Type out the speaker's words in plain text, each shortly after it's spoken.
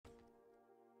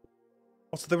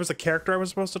Also, there was a character I was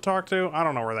supposed to talk to. I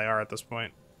don't know where they are at this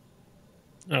point.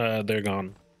 They're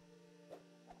gone.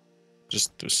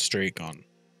 Just straight gone.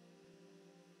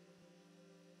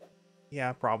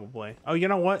 Yeah, probably. Oh, you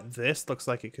know what? This looks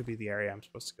like it could be the area I'm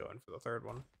supposed to go in for the third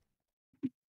one.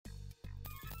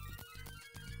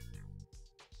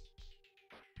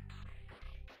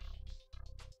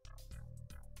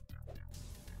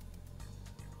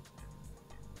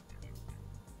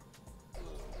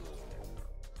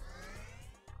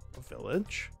 A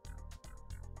village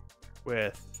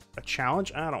with a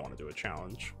challenge? I don't want to do a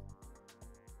challenge.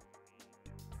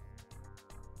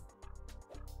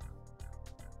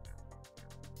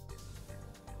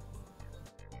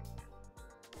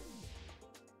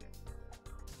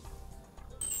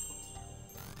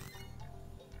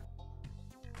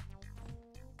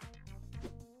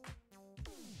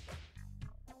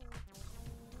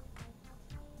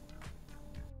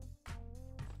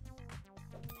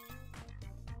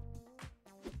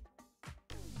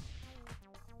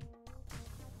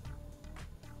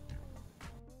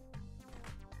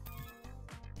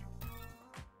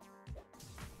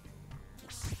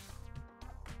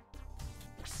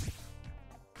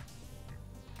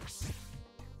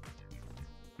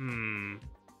 Hmm.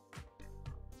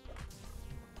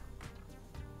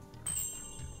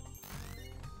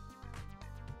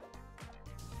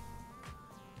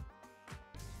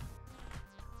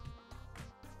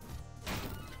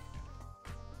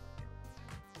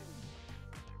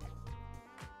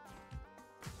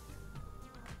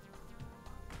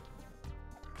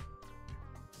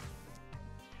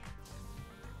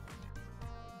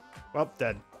 Well,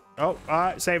 dead. Oh,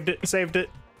 saved it, saved it,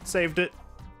 saved it.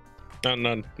 No,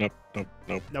 nope, nope.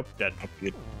 Nope, dead. Nope,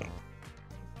 you- no.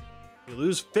 You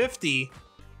lose 50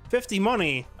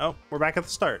 money. Oh, we're back at the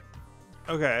start.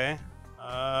 Okay.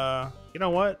 You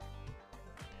know what?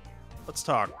 Let's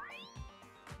talk.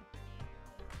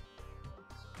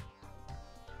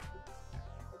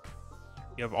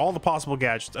 You have all the possible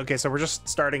gadgets. Okay, so we're just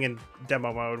starting in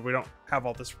demo mode. We don't have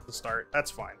all this from the start. That's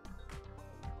fine.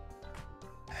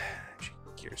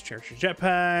 Gears Cherokee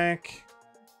Jetpack.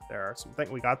 There are some things.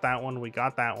 We got that one. We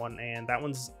got that one. And that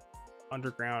one's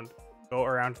underground. Go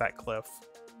around that cliff.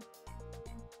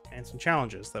 And some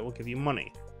challenges that will give you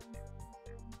money.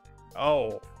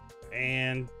 Oh.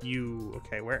 And you...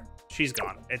 Okay, where? She's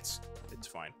gone. It's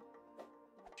fine.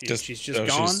 She's just oh,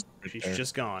 gone. right She's there.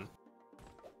 just gone.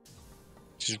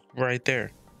 She's right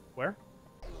there. Where?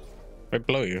 Right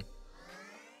below you.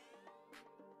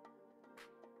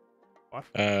 What?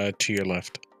 To your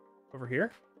left. Over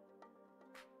here?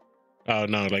 Oh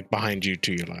no, like behind you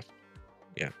to your left.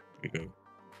 Yeah, you go.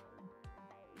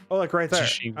 Oh, like right there.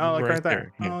 She- Oh, like right right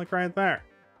there. there, yeah. Oh, like right there.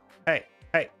 Hey,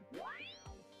 hey.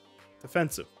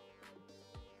 Defensive.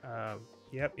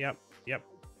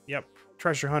 Yep.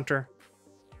 Treasure hunter.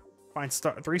 Find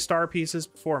 3 star pieces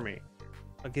before me.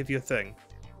 I'll give you a thing.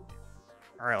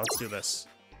 All right, let's do this.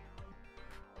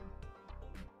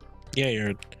 Yeah,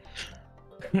 your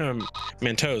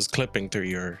Manteau is clipping through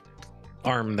your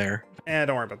arm there.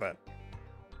 Don't worry about that.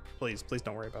 Please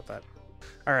don't worry about that.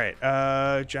 All right,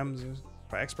 gems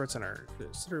by experts and are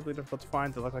considerably difficult to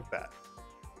find. They look like that.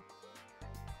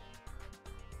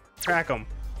 Track them.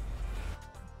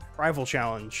 Rival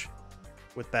challenge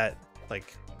with that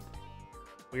like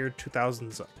weird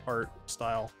 2000s art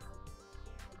style.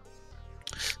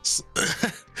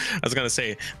 I was gonna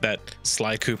say that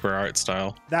Sly Cooper art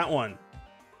style. That one.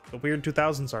 The weird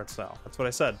 2000s art style. That's what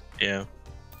I said. Yeah.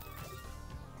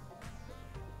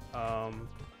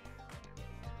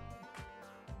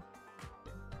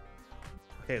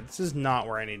 Okay, this is not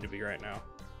where I need to be right now.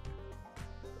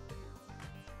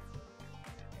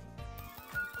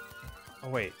 Oh,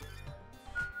 wait.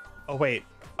 Oh, wait.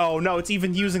 Oh, no, it's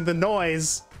even using the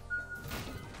noise.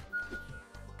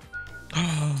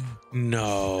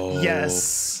 No.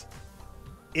 Yes.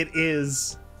 It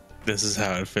is. This is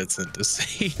how it fits into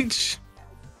Sage.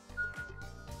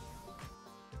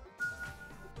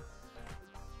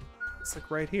 It's like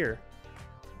right here.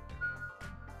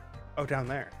 Oh, down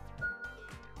there.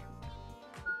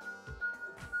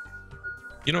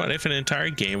 You know what? If an entire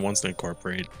game wants to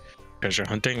incorporate treasure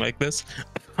hunting like this,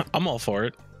 I'm all for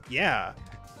it. Yeah.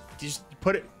 You just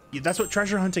put it. That's what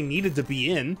treasure hunting needed to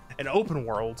be in an open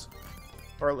world.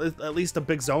 Or at least a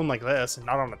big zone like this and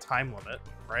not on a time limit,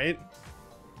 right?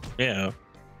 Yeah.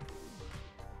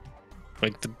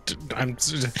 Like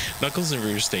Knuckles and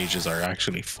Rouge stages are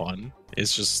actually fun.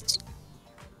 It's just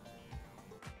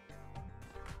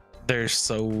they're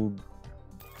so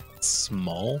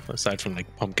small aside from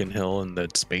like Pumpkin Hill and the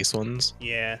space ones.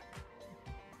 Yeah.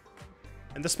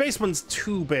 And the space one's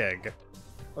too big.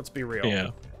 Let's be real. Yeah.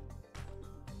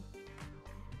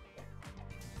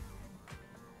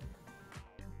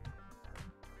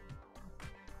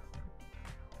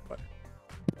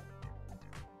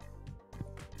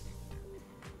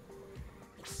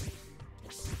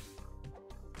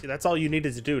 See, that's all you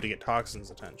needed to do to get Toxin's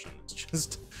attention.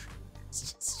 It's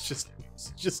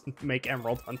just make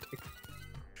emerald hunting.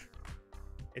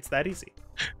 It's that easy.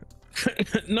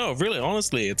 No, really,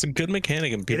 honestly, it's a good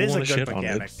mechanic and people It is a want to good shit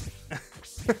mechanic.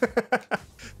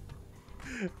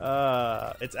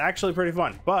 on it. It's actually pretty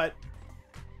fun, but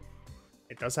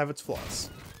it does have its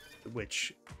flaws,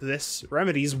 which this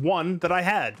remedies one that I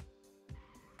had.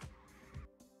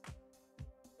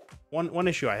 One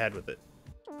issue I had with it.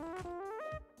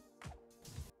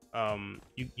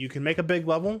 You can make a big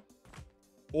level,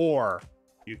 or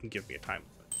you can give me a time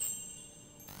limit.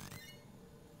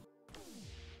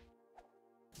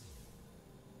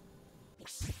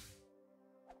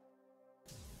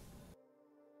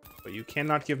 But you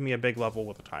cannot give me a big level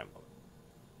with a time limit.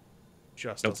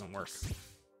 Just Nope. doesn't work.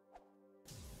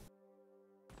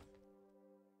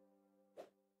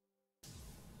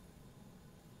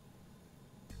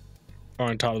 Or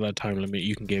on top of that time limit,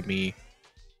 you can give me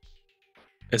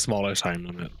a smaller time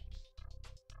limit.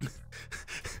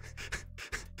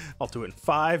 I'll do it in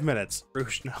 5 minutes.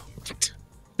 Roosh, no.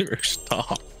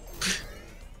 Stop.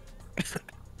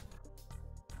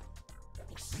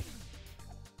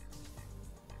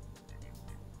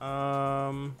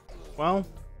 Well,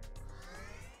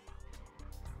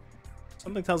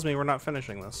 something tells me we're not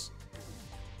finishing this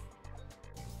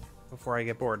before I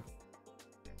get bored.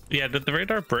 Yeah, did the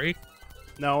radar break?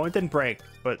 No, it didn't break,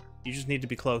 but you just need to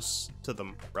be close to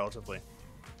them relatively,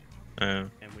 and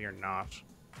we are not.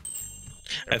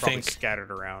 They're I probably think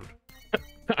scattered around.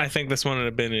 I think this one would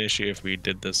have been an issue if we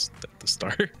did this at the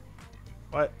start.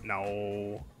 What?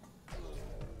 No.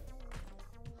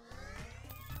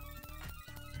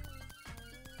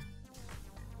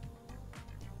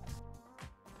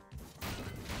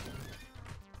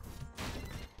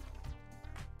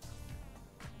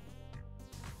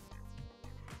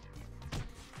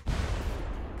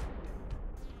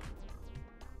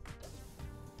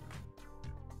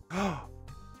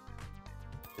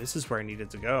 This is where I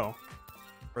needed to go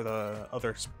for the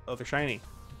other shiny.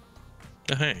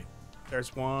 Oh, hey,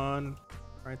 There's one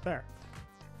right there.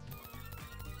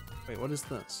 Wait, what is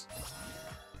this? Is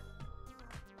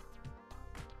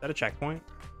that a checkpoint?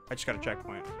 I just got a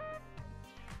checkpoint.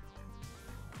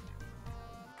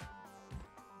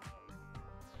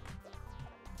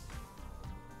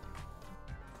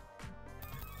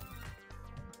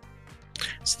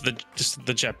 so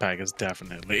the jetpack is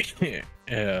definitely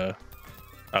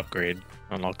upgrade,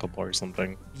 unlockable or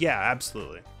something. Yeah,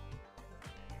 absolutely.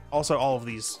 Also, all of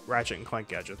these Ratchet and Clank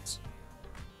gadgets.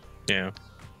 Yeah.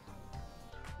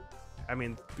 I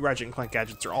mean, Ratchet and Clank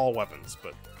gadgets are all weapons,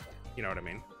 but you know what I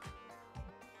mean.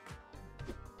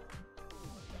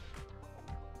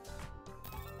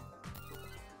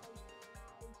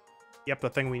 Yep, the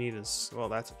thing we need is... Well,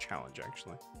 that's a challenge,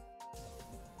 actually.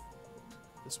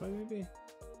 This way, maybe?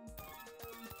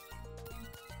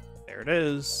 There it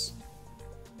is.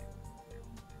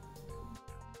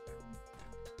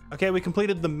 Okay, we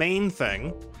completed the main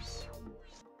thing.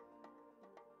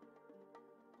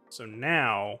 So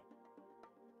now...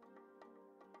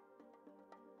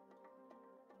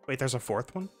 Wait, there's a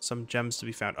fourth one? Some gems to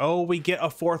be found. Oh, we get a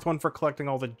fourth one for collecting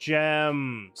all the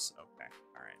gems. Okay,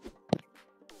 alright.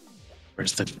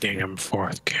 Where's the damn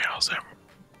fourth Chaos Emerald?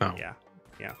 Oh. Yeah,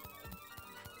 yeah.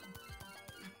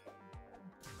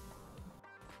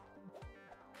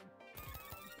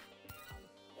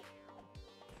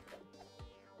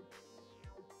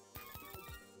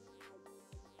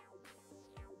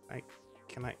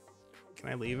 Can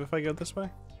I leave if I go this way?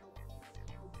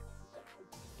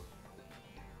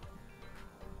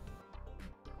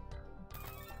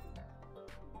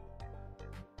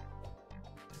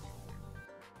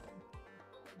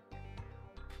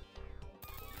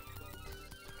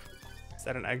 Is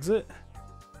that an exit? I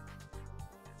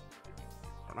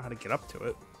don't know how to get up to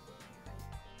it.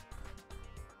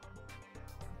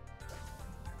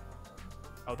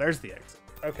 Oh, there's the exit.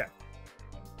 Okay.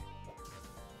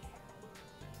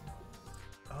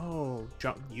 Oh,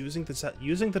 jump using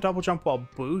the double jump while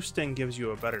boosting gives you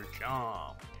a better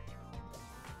jump.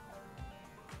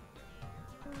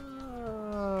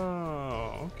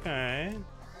 Oh, okay.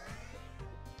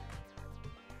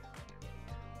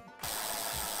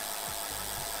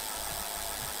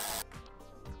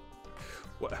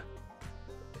 What?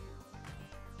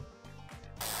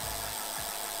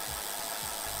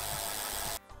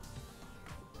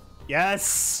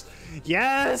 Yes!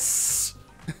 Yes!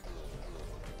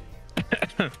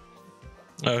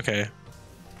 Okay.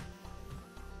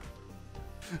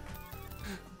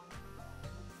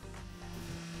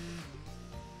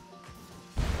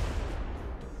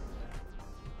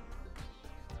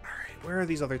 Where are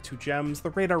these other 2 gems? The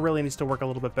radar really needs to work a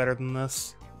little bit better than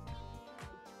this.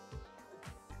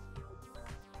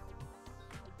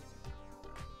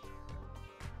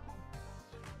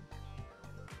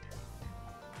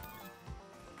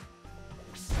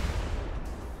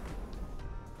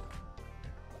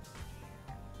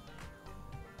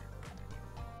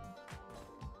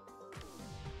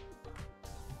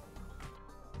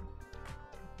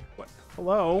 What?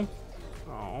 Hello?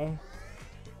 Oh.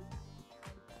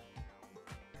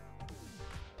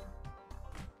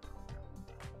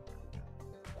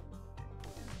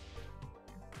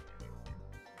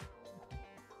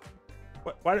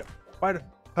 What? Why?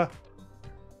 Huh.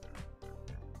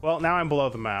 Well, now I'm below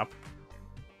the map.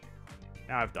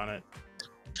 Now I've done it.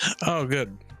 Oh,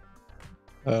 good.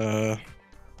 Oh,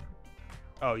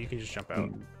 you can just jump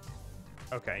out.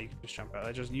 Okay, you can just jump out.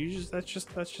 That's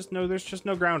just no. There's just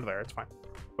no ground there. It's fine.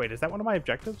 Wait, is that one of my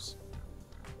objectives?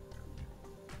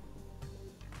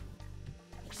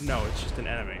 No, it's just an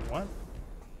enemy. What?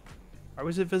 Why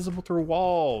was it visible through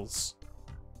walls?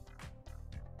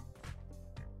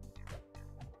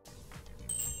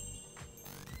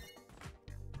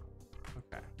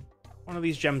 Okay. One of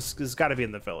these gems has got to be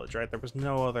in the village, right? There was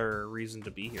no other reason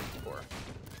to be here before.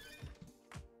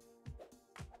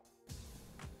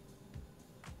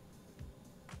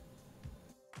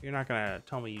 You're not gonna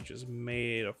tell me you just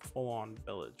made a full-on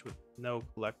village with no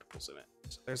collectibles in it.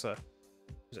 So there's a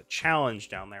challenge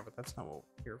down there, but that's not what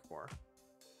we're here for.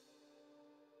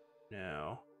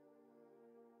 No.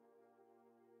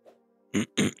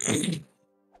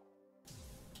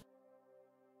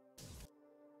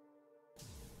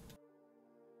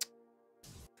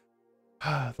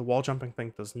 The wall jumping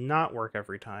thing does not work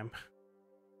every time.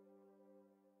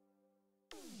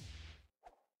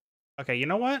 Okay, you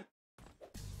know what?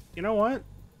 You know what?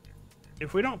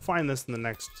 If we don't find this in the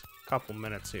next couple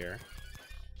minutes here,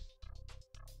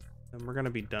 then we're gonna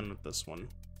be done with this one.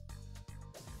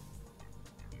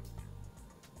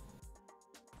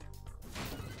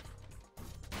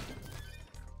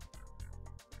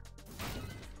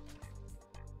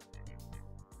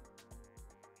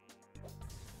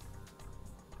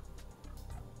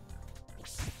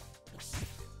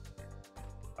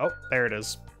 Oh, there it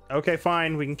is. Okay,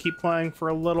 fine. We can keep playing for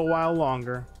a little while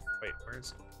longer. Wait,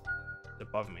 where's it? It's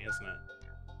above me, isn't it?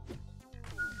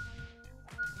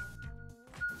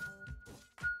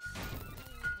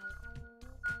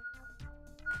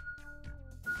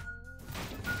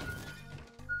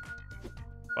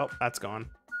 Well, that's gone.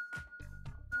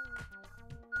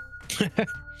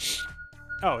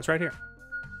 Oh, it's right here.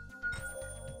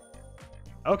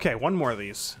 Okay, one more of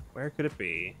these. Where could it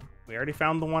be? We already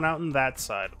found the one out on that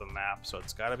side of the map, so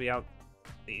it's got to be out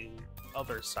the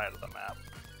other side of the map.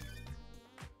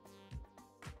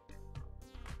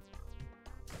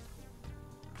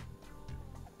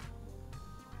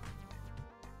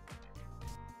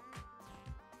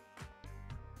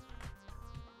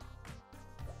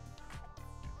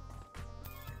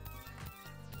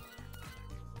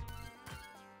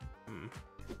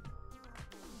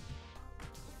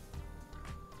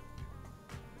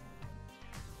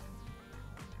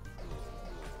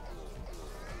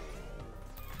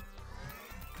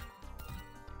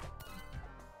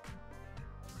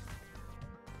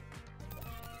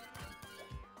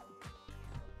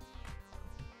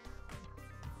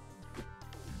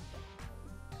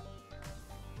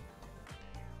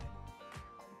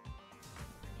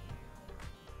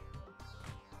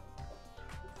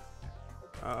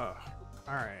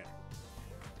 All right.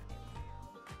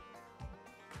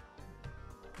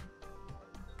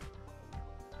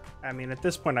 I mean, at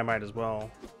this point, I might as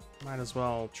well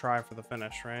try for the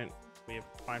finish, right? We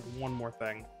have to find one more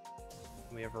thing.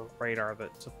 We have a radar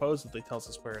that supposedly tells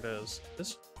us where it is.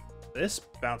 This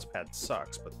bounce pad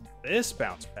sucks, but this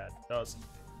bounce pad doesn't.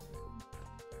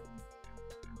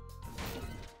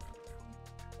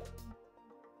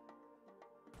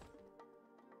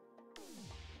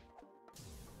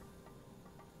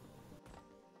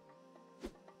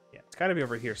 It's got to be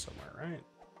over here somewhere, right?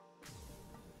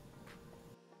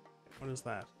 What is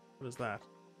that? What is that?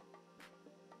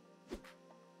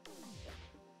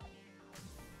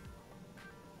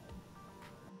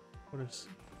 What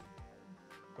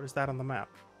is that on the map?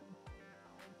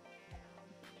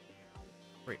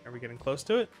 Wait, are we getting close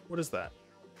to it? What is that?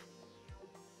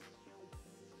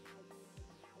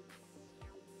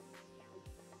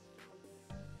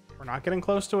 We're not getting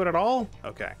close to it at all?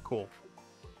 Okay, cool.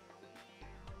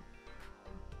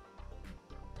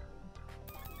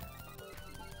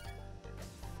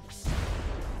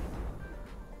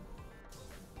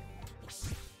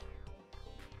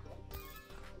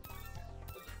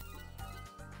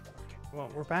 Well,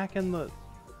 we're back in the...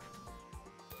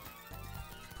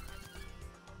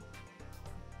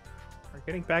 We're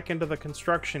getting back into the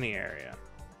construction-y area.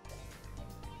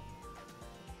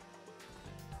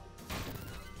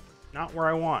 Not where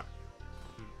I want.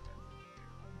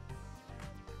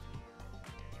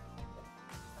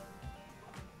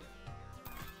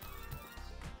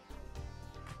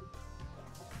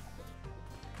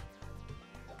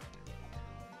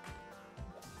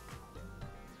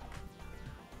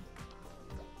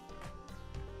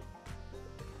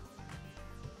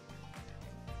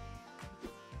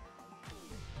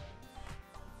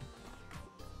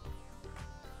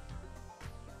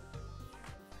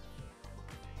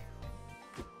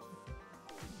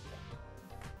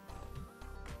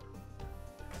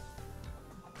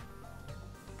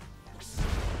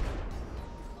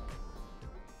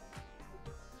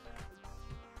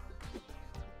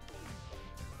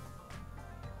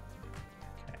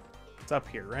 It's up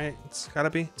here, right? It's gotta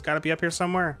be up here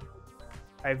somewhere.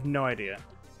 I have no idea.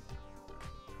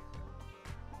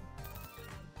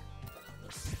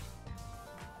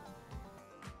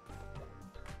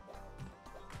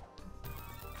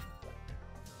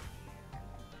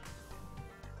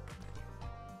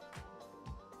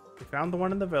 We found the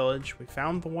one in the village. We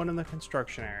found the one in the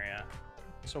construction area.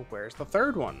 So where's the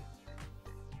third one?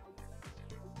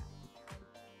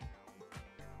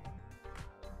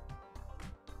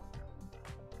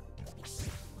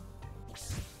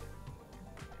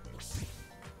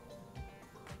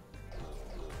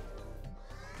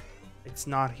 It's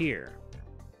not here.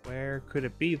 Where could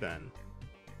it be then?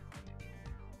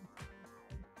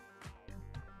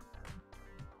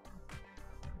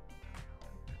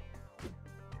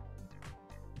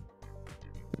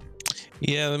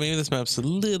 Yeah, maybe this map's a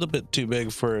little bit too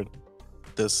big for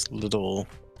this little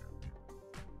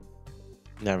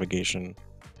navigation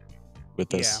with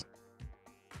this.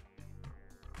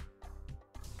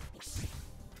 Yeah.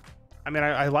 I mean,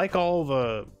 I like all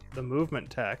the movement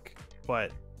tech,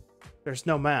 but there's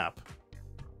no map.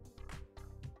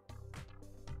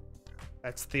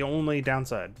 That's the only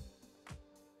downside.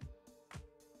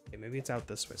 Okay, maybe it's out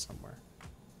this way somewhere.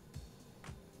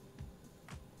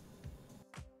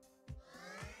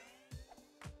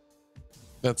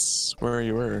 That's where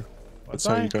you were. That's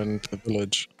how you got into the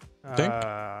village. I think.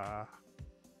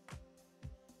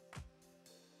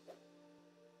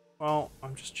 Well,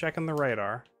 I'm just checking the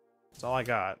radar. That's all I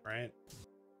got, right?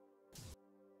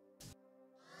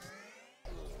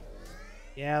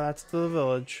 Yeah, that's the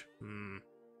village.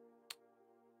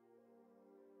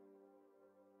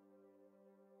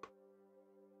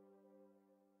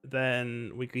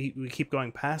 Then we keep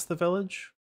going past the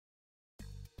village.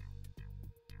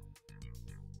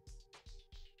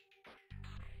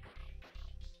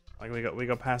 Like we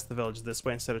go past the village this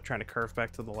way instead of trying to curve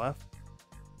back to the left.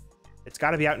 It's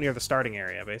got to be out near the starting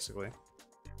area, basically.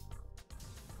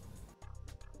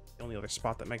 The only other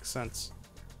spot that makes sense.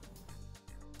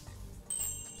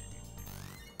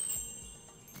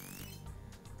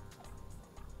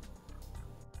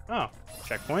 Oh,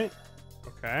 checkpoint.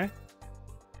 Okay.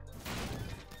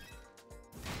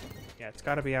 Yeah, it's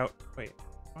got to be out. Wait,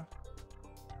 what?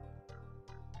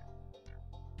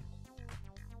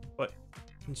 What?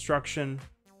 Construction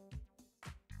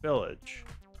village.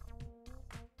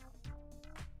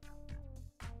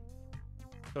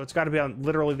 So it's got to be on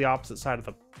literally the opposite side of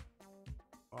the...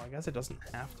 Well, I guess it doesn't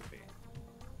have to be.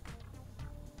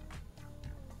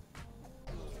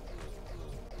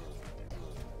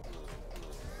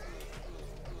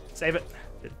 Save it.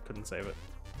 It couldn't save it.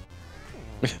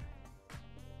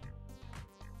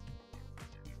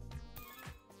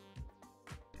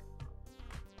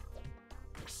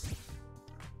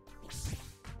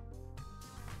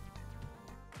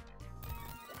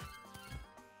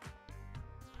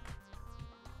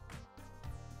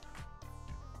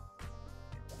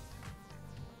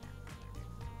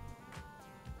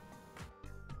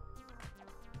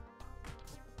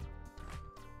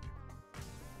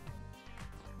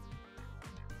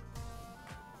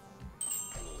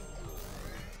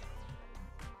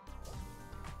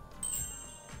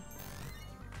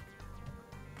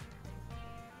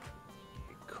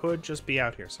 Could just be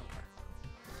out here somewhere.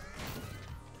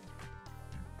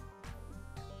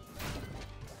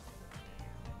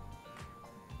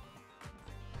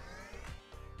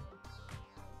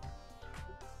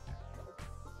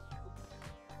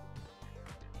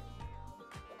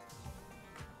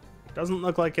 Doesn't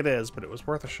look like it is, but it was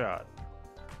worth a shot.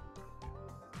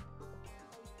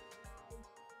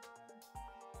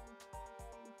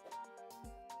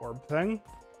 Orb thing.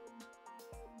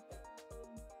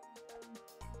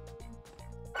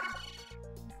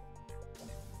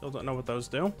 Still don't know what those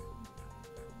do.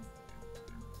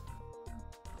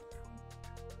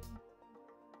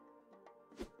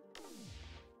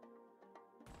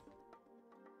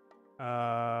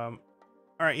 All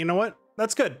right, you know what?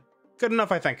 That's good. Good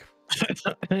enough, I think.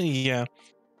 Yeah.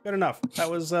 Good enough. That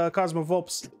was Cosmo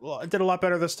Volps. Did a lot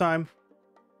better this time.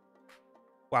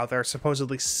 Wow, there are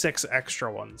supposedly 6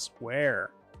 extra ones.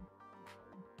 Where?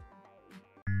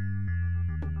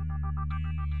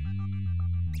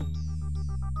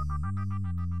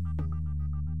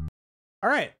 All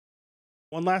right.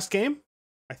 One last game,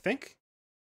 I think.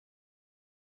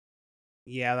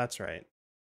 Yeah, that's right.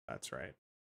 That's right.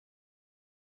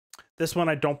 This one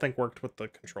I don't think worked with the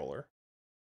controller.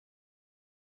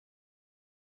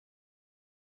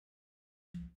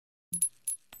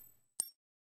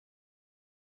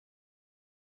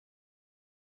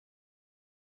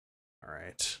 All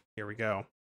right, here we go.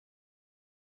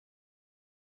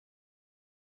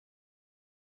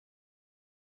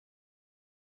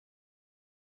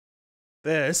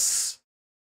 This,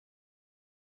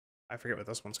 I forget what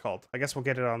this one's called. I guess we'll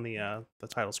get it on the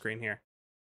title screen here.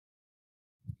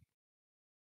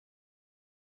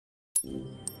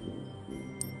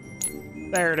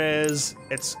 There it is.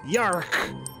 It's Yark.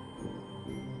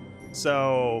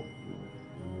 So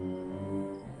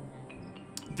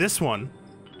this one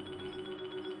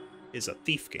is a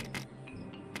thief game.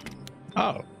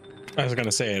 Oh, I was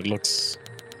gonna say it looks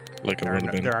like it would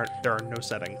have been. There are no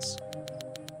settings.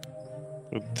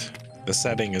 The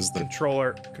setting is the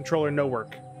controller no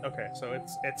work. Okay, so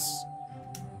it's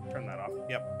turn that off.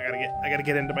 Yep, I gotta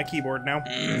get into my keyboard now.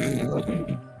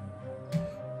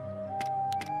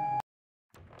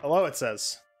 Hello, it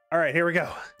says. All right, here we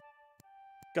go.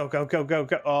 Go, go, go, go,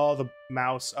 go. Oh, the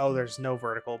mouse. Oh, there's no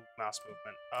vertical mouse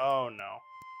movement. Oh, no.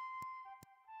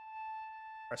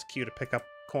 Press Q to pick up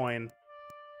coin.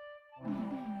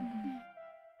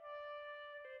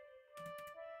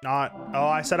 Not. Oh,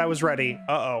 I said I was ready.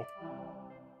 Uh-oh.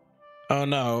 Oh,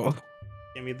 no.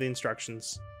 Give me the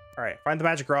instructions. All right, find the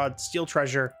magic rod, steal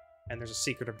treasure, and there's a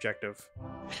secret objective.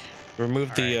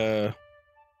 Remove the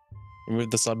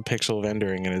sub-pixel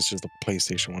rendering, and it's just a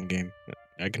PlayStation 1 game.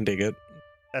 I can dig it.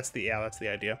 That's the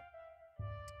idea.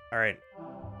 All right.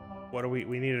 What do we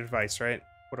need advice, right?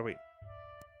 What do we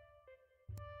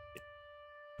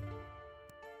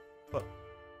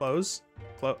close?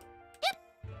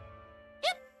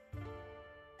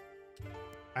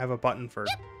 I have a button for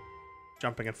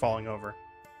jumping and falling over.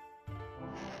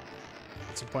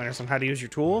 Get some pointers on how to use your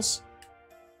tools.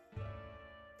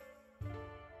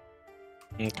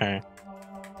 Okay.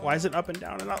 Why is it up and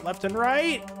down and not left and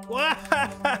right? What?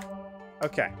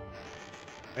 Okay.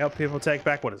 I help people take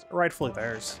back what is rightfully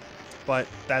theirs. But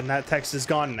then that text is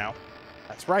gone now.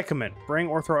 That's where I come in. Bring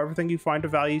or throw everything you find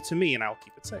of value to me, and I'll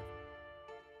keep it safe.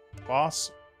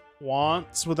 Boss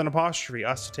wants, with an apostrophe,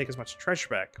 us to take as much treasure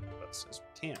back with us as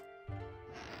we can.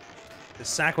 This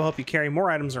sack will help you carry more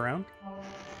items around.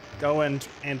 Go and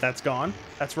that's gone.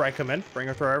 That's where I come in. Bring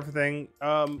or throw everything.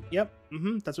 Yep.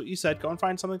 That's what you said. Go and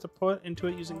find something to put into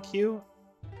it using Q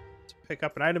to pick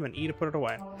up an item, and E to put it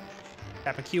away.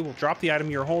 Tapping Q will drop the item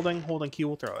you're holding. Holding Q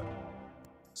will throw it.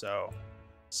 So,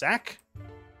 sack.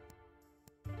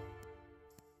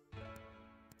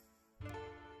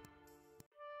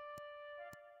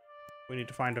 We need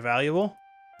to find a valuable.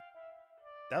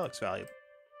 That looks valuable.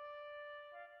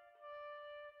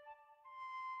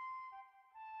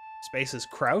 Space is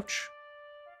crouch.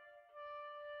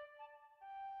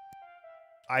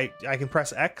 I can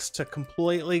press X to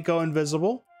completely go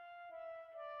invisible.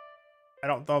 I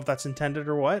don't know if that's intended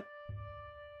or what.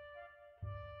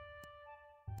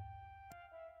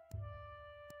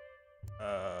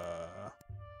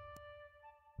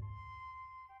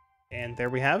 And there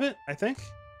we have it, I think.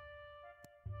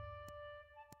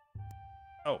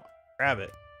 Oh, grab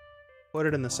it. Put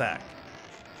it in the sack.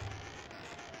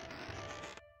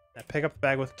 Now pick up the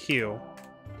bag with Q.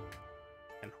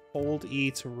 And hold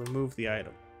E to remove the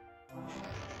item.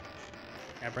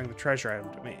 Now bring the treasure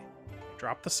item to me.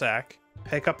 Drop the sack.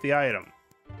 Pick up the item.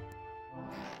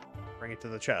 Bring it to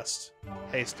the chest.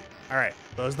 Tasty. Alright,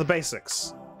 those are the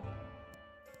basics.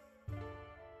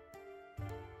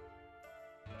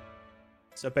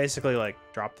 So basically, like,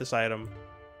 drop this item.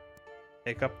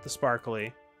 Pick up the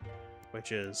sparkly,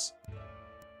 which is...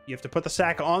 You have to put the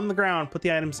sack on the ground, put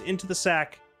the items into the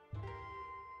sack.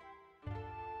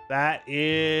 That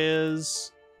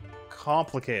is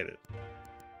complicated.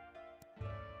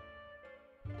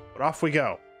 But off we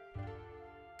go.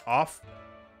 Off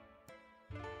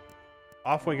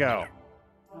we go.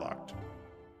 Locked.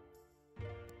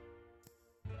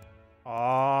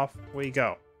 Off we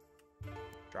go.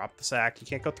 Drop the sack. You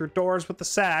can't go through doors with the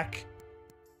sack.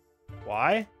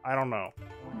 Why? I don't know.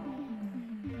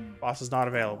 Boss is not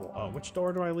available. Oh, which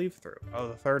door do I leave through? Oh,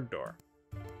 the third door.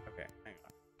 Okay, hang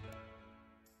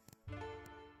on.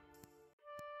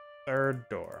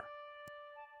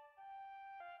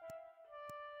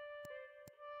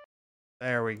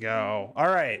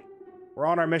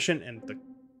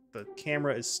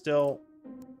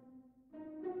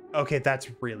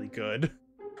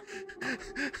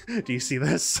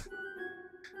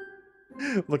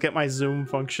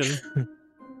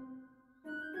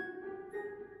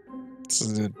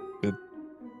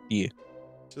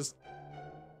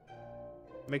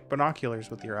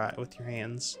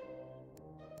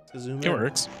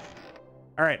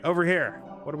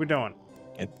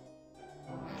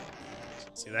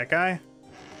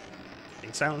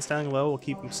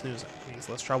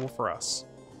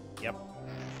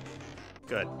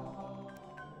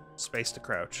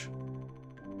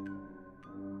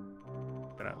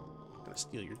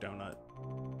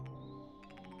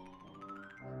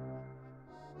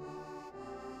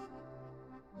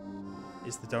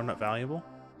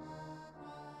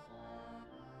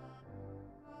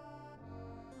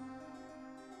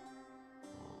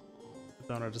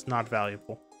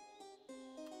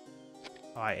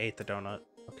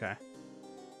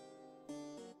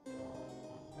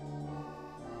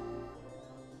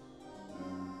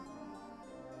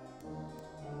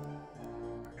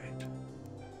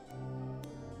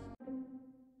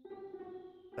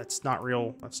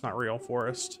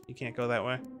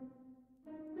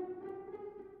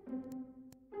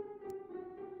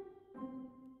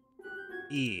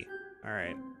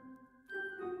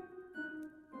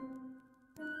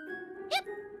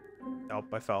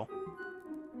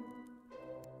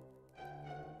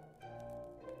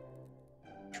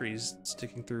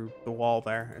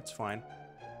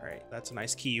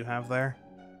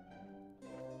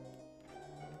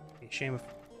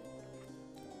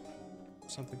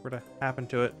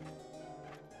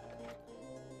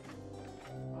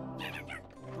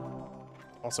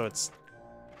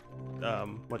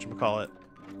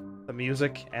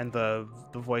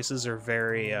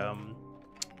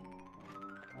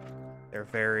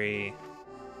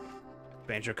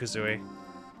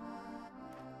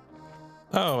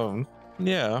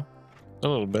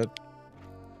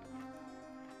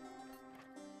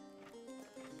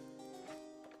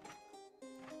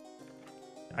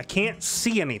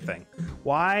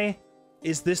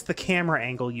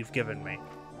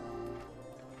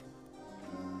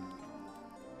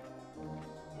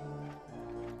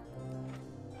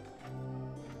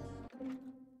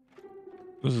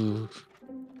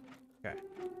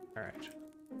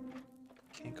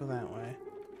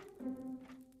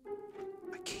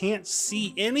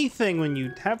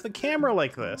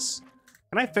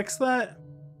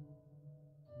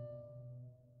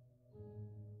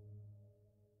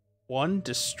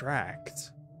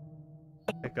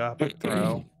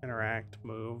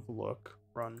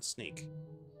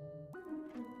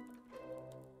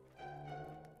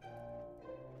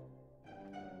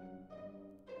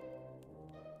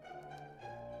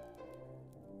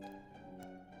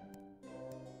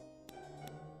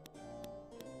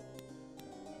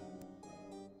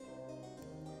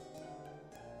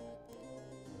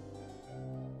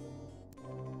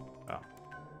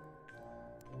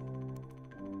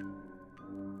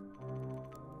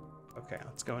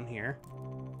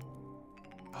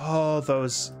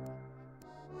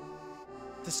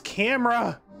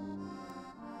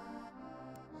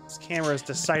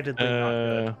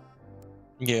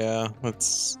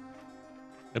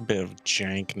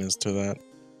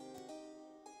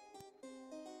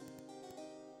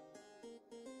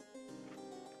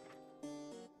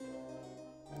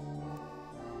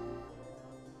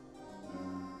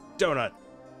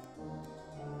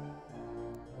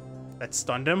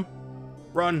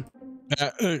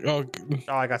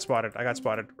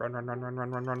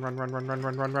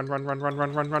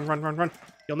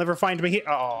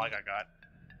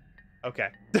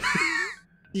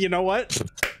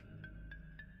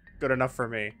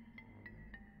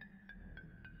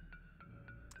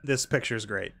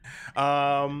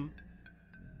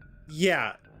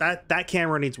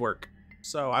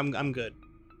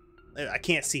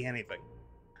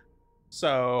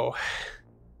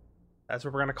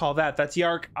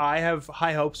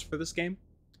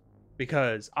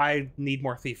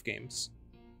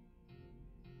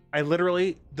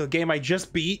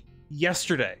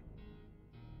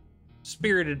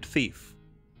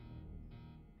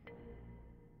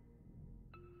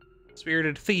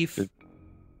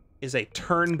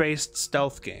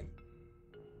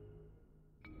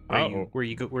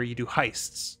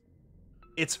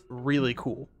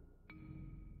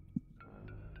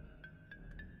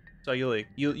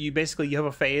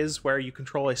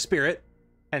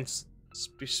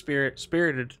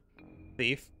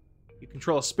 you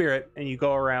control a spirit and you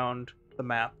go around the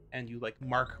map and you like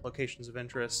mark locations of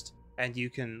interest, and you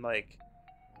can like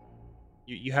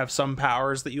you have some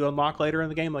powers that you unlock later in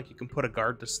the game, like you can put a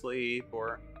guard to sleep,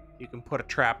 or you can put a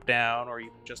trap down, or you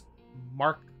can just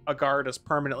mark a guard as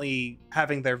permanently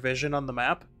having their vision on the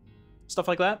map, stuff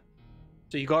like that.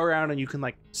 So you go around and you can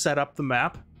like set up the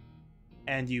map,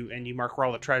 and you mark where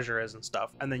all the treasure is and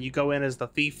stuff, and then you go in as the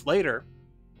thief later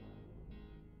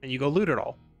and you go loot it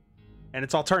all, and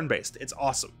it's all turn-based. It's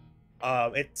awesome.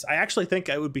 I actually think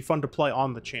it would be fun to play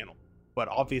on the channel, but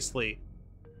obviously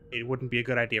it wouldn't be a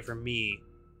good idea for me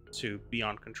to be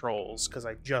on controls because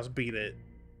I just beat it.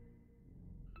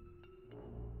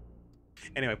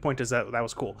 Anyway, point is that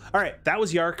was cool. All right, that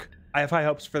was Yark. I have high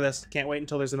hopes for this. Can't wait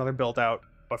until there's another build out.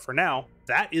 But for now,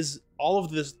 that is all of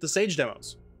the Sage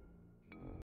demos.